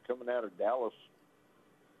last coming out of Dallas.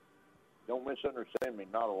 Don't misunderstand me,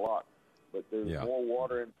 not a lot, but there's more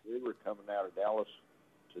water in the river coming out of Dallas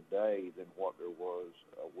today than what there was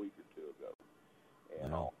a week or two ago.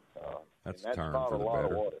 That's and that's turned not for a the lot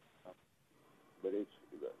better. of water. But it's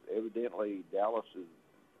evidently Dallas has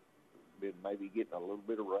been maybe getting a little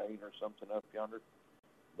bit of rain or something up yonder.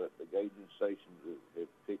 But the gauging stations have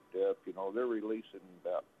picked up. You know, they're releasing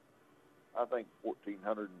about, I think,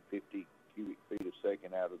 1,450 cubic feet a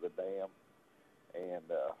second out of the dam, and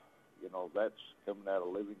you know, that's coming out of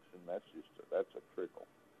Livingston. That's a trickle.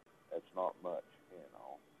 That's not much, you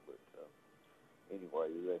know. But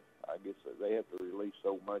anyway, I guess they have to release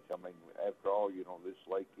so much. I mean, after all, you know, this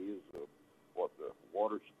lake is the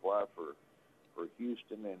water supply for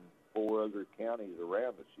Houston and 4 other counties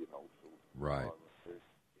around us. You know, so right.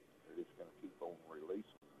 They're just going to keep on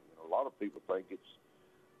releasing. You know, a lot of people think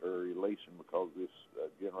they're releasing because of this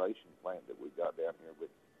generation plant that we got down here, but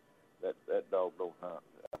that dog don't hunt.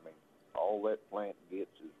 I mean, all that plant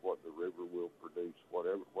gets is what the river will produce.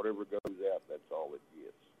 Whatever goes out, that's all it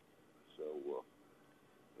gets. So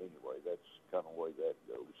anyway, that's kind of the way that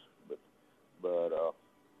goes. But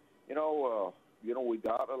we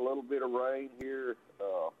got a little bit of rain here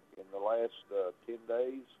in the last 10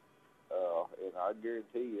 days, and I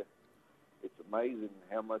guarantee you, it's amazing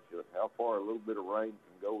how far a little bit of rain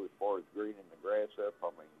can go as far as greening the grass up. I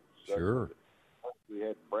mean, sure. We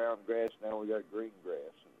had brown grass, now we got green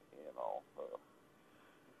grass, and all.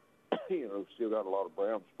 Still got a lot of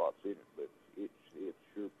brown spots in it, but it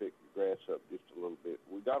sure picked the grass up just a little bit.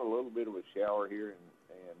 We got a little bit of a shower here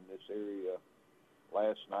in this area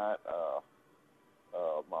last night.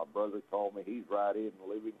 My brother called me. He's right in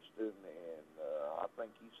Livingston, and I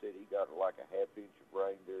think he said he got like a half inch of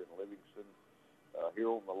rain there in Livingston. Here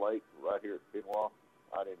on the lake, right here at Benoit,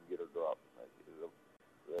 I didn't get a drop.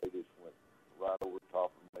 They just went right over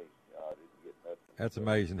top of me. I didn't get nothing. That's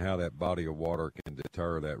amazing how that body of water can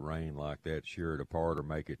deter that rain like that, shear it apart, or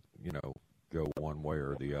make it, go one way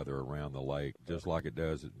or the other around the lake, just like it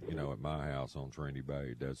does, at my house on Trinity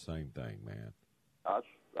Bay. It does the same thing, man.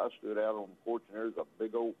 I stood out on the porch, and there's a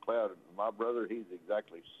big old cloud. And my brother, he's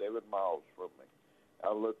exactly 7 miles from me.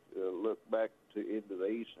 I looked back into the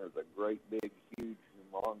east, and there's a great big, huge,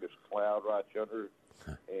 humongous cloud right yonder.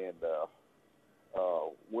 And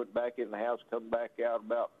went back in the house, come back out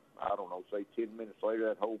about, I don't know, say 10 minutes later,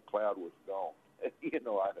 that whole cloud was gone. It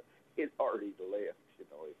already left.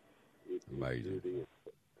 It's amazing. It is.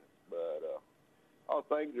 But all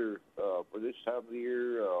things are for this time of the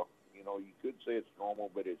year. You could say it's normal,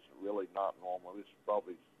 but it's really not normal. It's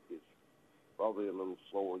probably a little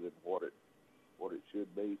slower than what it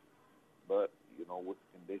should be. But with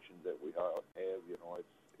the conditions that we have, it's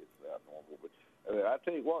not normal. But I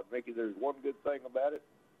tell you what, Mickey, there's one good thing about it.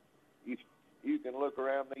 You can look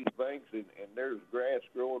around these banks and there's grass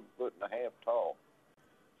growing a foot and a half tall.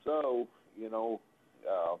 So as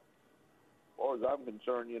far as I'm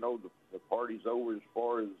concerned, the party's over as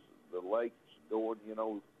far as the lake's going.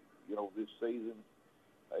 This season,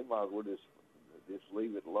 they might as well just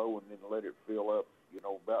leave it low and then let it fill up.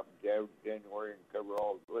 About January and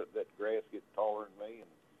let that grass get taller than me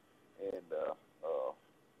and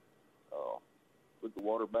put the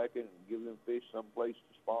water back in and give them fish some place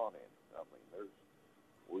to spawn in. I mean,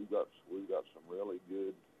 we've got some really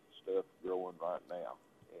good stuff growing right now.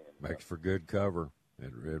 And, makes for good cover.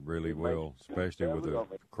 It really will, especially with the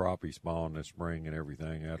crappie spawn this spring and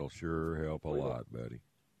everything. That'll sure help a lot, buddy.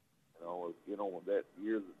 That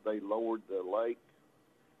year that they lowered the lake,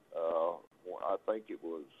 I think it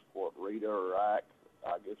was Rita or Ike.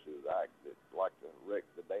 I guess it was Ike that liked to wreck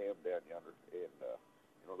the dam down yonder,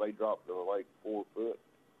 and they dropped the lake 4 foot,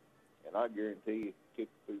 and I guarantee you,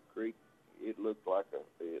 Kickapoo Creek, it looked like an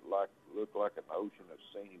ocean of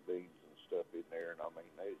sini beans and stuff in there, and I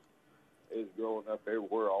mean is growing up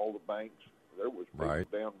everywhere, all the banks. There was people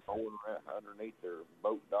down going around underneath their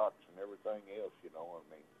boat docks and everything else, you know. I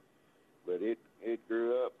mean, but it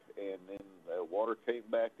grew up, and then the water came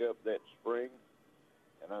back up that spring,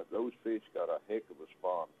 and those fish got a heck of a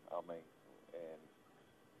spawn. I mean, and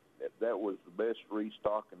that was the best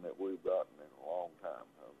restocking that we've gotten in a long time.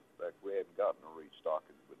 In fact, we hadn't gotten a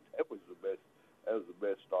restocking, but that was the best. That was the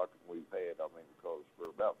best stocking we've had. I mean, because for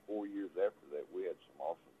about 4 years after that, we had some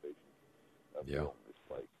awesome fishing up here on this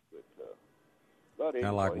lake. But anyway,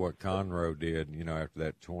 kind of like what Conroe did, you know, after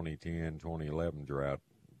that 2010, 2011 drought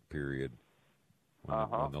period,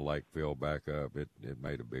 when the lake filled back up, it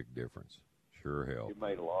made a big difference. Sure helped. It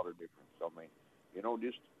made a lot of difference. I mean,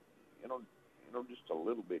 just a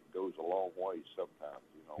little bit goes a long way sometimes.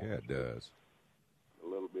 You know. Yeah, it does. A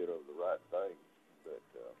little bit of the right thing,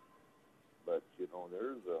 but you know,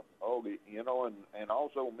 there's and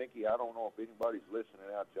also, Mickey, I don't know if anybody's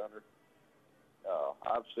listening out yonder.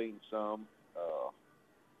 I've seen some,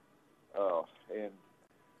 and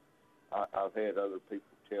I've had other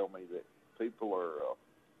people tell me that people are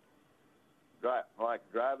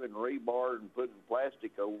driving rebar and putting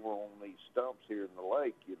plastic over on these stumps here in the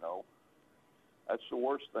lake. You know, that's the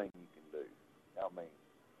worst thing you can do. I mean,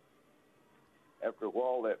 after a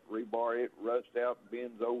while, that rebar, it rusts out and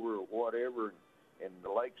bends over or whatever, and the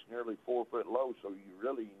lake's nearly 4 foot low, so you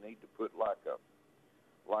really need to put like a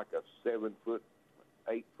 7 foot,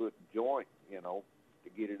 8 foot joint, you know, to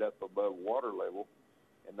get it up above water level,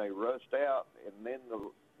 and they rust out, and then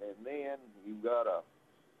you got a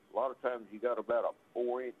lot of times you got about a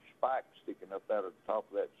 4-inch spike sticking up out of the top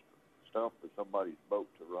of that stump for somebody's boat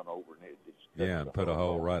to run over, and it just and put a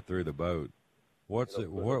hole right through the boat. What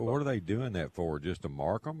are they doing that for? Just to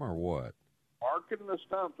mark them or what? Marking the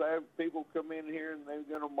stumps. I have people come in here and they're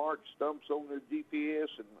going to mark stumps on their GPS,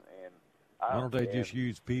 and why don't they just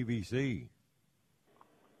use PVC?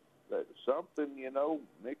 Something, you know,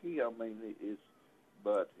 Mickey. I mean,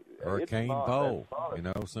 or a cane pole, you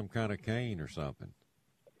know, some kind of cane or something.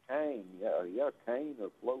 Cane, cane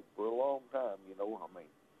will float for a long time. You know, I mean,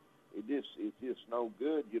 it's just no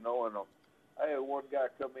good, you know. And I had one guy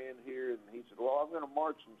come in here and he said, "Well, I'm going to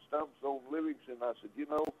mark some stumps on Livingston." I said, "You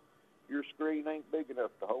know, your screen ain't big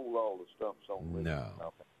enough to hold all the stumps on Livingston."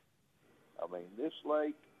 No. I mean, this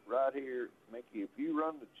lake right here, Mickey, if you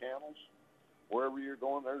run the channels, wherever you're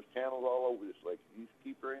going, there's channels all over this lake. If you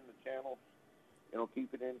keep her in the channel, you know,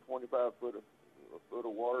 keep it in 25 foot of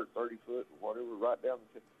water, 30 foot, whatever, right down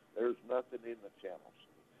the channel. There's nothing in the channels.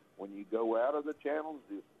 When you go out of the channels,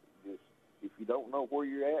 just if you don't know where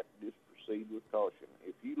you're at, just proceed with caution.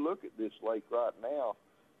 If you look at this lake right now,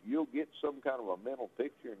 you'll get some kind of a mental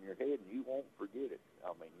picture in your head, and you won't forget it.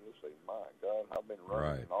 I mean, you'll say, "My God, I've been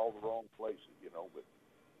running in all the wrong places," you know. But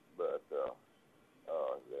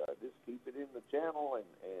just keep it in the channel, and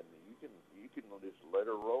you can just let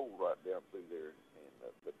her roll right down through there.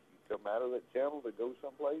 And but you come out of that channel to go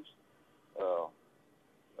someplace,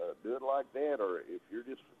 do it like that. Or if you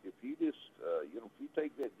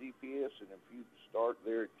take that GPS and if you start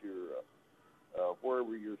there at your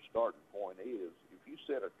wherever your starting point is, if you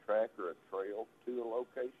set a track or a trail to a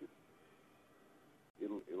location,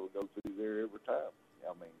 it'll go through there every time.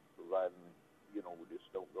 I mean, providing, you know, we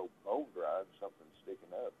just don't go bone dry and something's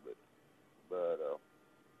sticking up, but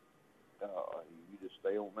you just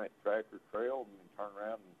stay on that track or trail and then turn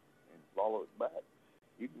around and follow it back.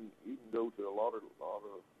 You can go to a lot of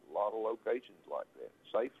locations like that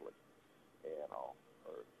safely, and all.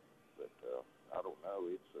 But I don't know.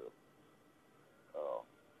 It's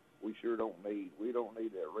we sure don't need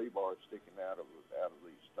that rebar sticking out of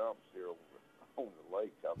these stumps here on the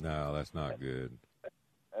lake. I mean, no, that's not good.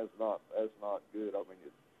 That's not good. I mean,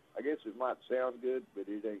 I guess it might sound good, but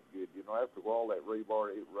it ain't good. You know, after a while, that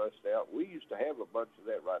rebar, it rusts out. We used to have a bunch of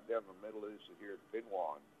that right down the middle of this here at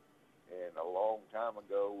Pinwan, and a long time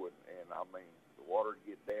ago, and I mean, the water would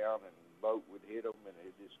get down, and the boat would hit them, and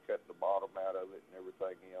it just cut the bottom out of it and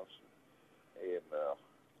everything else. And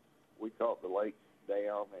we caught the lake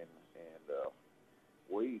down, and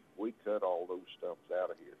we cut all those stumps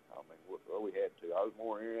out of here. I mean, we had to. I was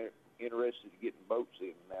more interested in getting boats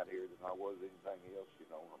in and out here than I was anything else, you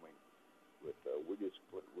know. I mean, but we just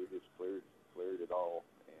cleared it all,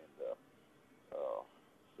 and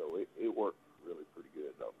so it worked really pretty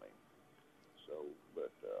good. I mean, so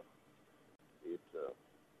but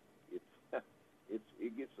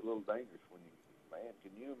it gets a little dangerous when you, man.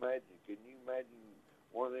 Can you imagine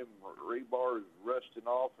one of them rebars rusting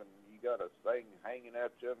off and you got a thing hanging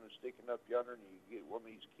out yonder, sticking up yonder, and you get one of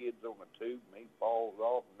these kids on a tube and he falls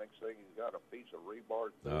off, and next thing he's got a piece of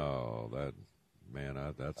rebar. Oh,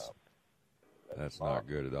 that's not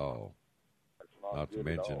good at all. Not to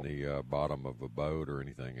mention the bottom of a boat or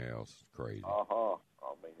anything else. It's crazy. I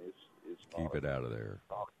mean, it's keep it out of there.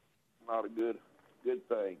 Not a good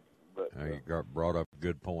thing. But you brought up a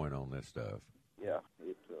good point on this stuff.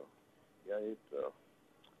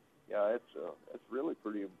 It's really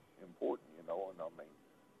pretty important, you know. And I mean,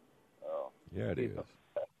 yeah, it is.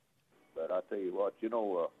 But I tell you what, you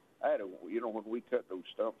know, when we cut those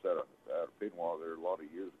stumps out of Pinwall there a lot of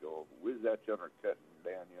years ago, we was out yonder cutting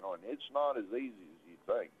down, you know, and it's not as easy as you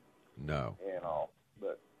think. No. And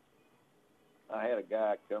but I had a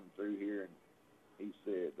guy come through here, and he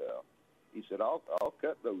said, I'll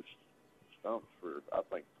cut those stumps for, I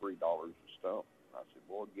think, $3 a stump. I said,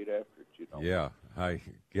 boy, get after it, you know. Yeah, hey,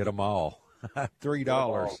 get them all. $3. Yeah.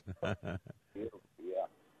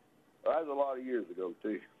 Well, that was a lot of years ago,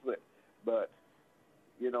 too. But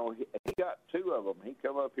you know, he got 2 of them. He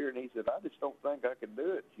come up here and he said, I just don't think I can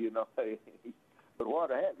do it, you know. But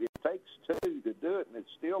what happened, it takes 2 to do it, and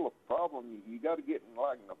it's still a problem. You got to get in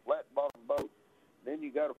like in a flat-bottom boat. Then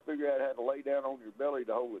you got to figure out how to lay down on your belly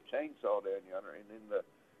to hold a chainsaw down yonder. And then the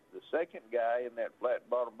second guy in that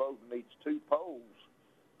flat-bottom boat needs 2 poles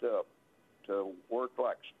to work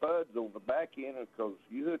like spuds on the back end, because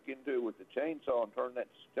you hook into it with the chainsaw and turn that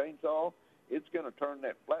chainsaw, it's going to turn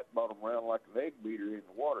that flat bottom around like an egg beater in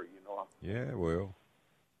the water, you know. Yeah, it will.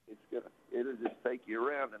 It'll just take you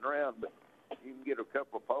around and around, but you can get a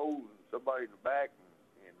couple of poles and somebody in the back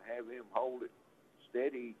and have him hold it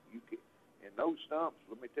steady. And those stumps,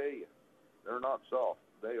 let me tell you, they're not soft.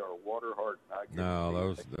 They are water hardened.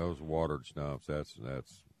 No, those watered stumps. That's.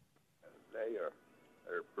 They're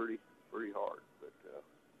pretty hard,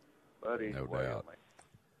 but anyway, no doubt.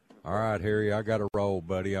 All right, Harry, I got to roll,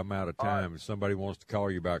 buddy. I'm out of time. Right. If somebody wants to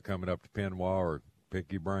call you about coming up to Pinwall or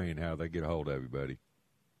pick your brain, how they get a hold of you, buddy?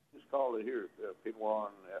 Just call it here at Pinwall,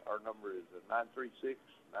 and our number is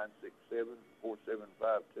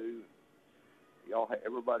 936-967-4752.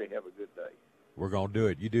 Everybody have a good day. We're going to do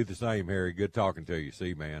it. You do the same, Harry. Good talking to you. See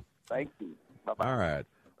you, man. Thank you. Bye-bye. All right.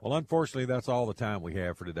 Well, unfortunately, that's all the time we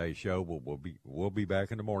have for today's show. We'll be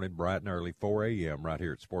back in the morning, bright and early, 4 a.m. right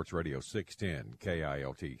here at Sports Radio 610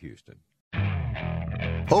 KILT Houston.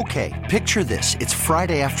 Okay, picture this. It's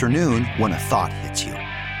Friday afternoon when a thought hits you.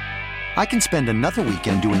 I can spend another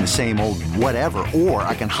weekend doing the same old whatever, or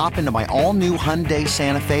I can hop into my all-new Hyundai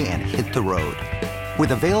Santa Fe and hit the road.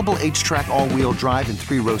 With available H-Track all-wheel drive and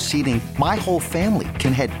 3-row seating, my whole family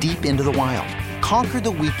can head deep into the wild. Conquer the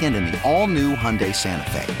weekend in the all-new Hyundai Santa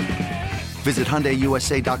Fe. Visit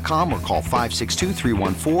HyundaiUSA.com or call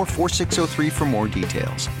 562-314-4603 for more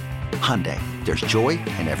details. Hyundai, there's joy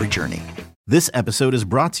in every journey. This episode is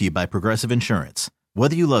brought to you by Progressive Insurance.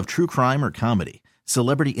 Whether you love true crime or comedy,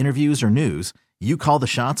 celebrity interviews or news, you call the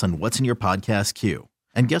shots on what's in your podcast queue.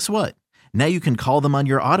 And guess what? Now you can call them on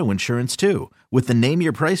your auto insurance too with the Name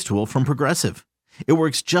Your Price tool from Progressive. It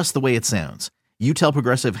works just the way it sounds. You tell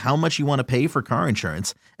Progressive how much you want to pay for car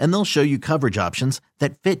insurance, and they'll show you coverage options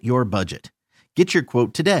that fit your budget. Get your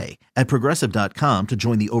quote today at Progressive.com to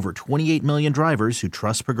join the over 28 million drivers who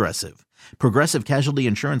trust Progressive. Progressive Casualty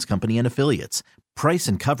Insurance Company and Affiliates. Price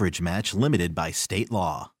and coverage match limited by state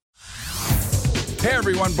law. Hey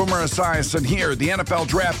everyone, Boomer Esiason here. The NFL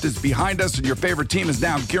Draft is behind us and your favorite team is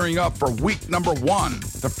now gearing up for week number 1.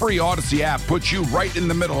 The free Odyssey app puts you right in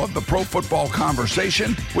the middle of the pro football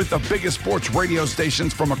conversation with the biggest sports radio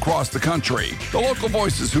stations from across the country. The local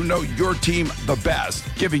voices who know your team the best,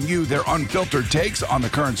 giving you their unfiltered takes on the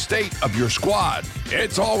current state of your squad.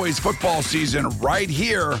 It's always football season right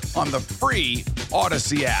here on the free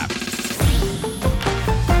Odyssey app.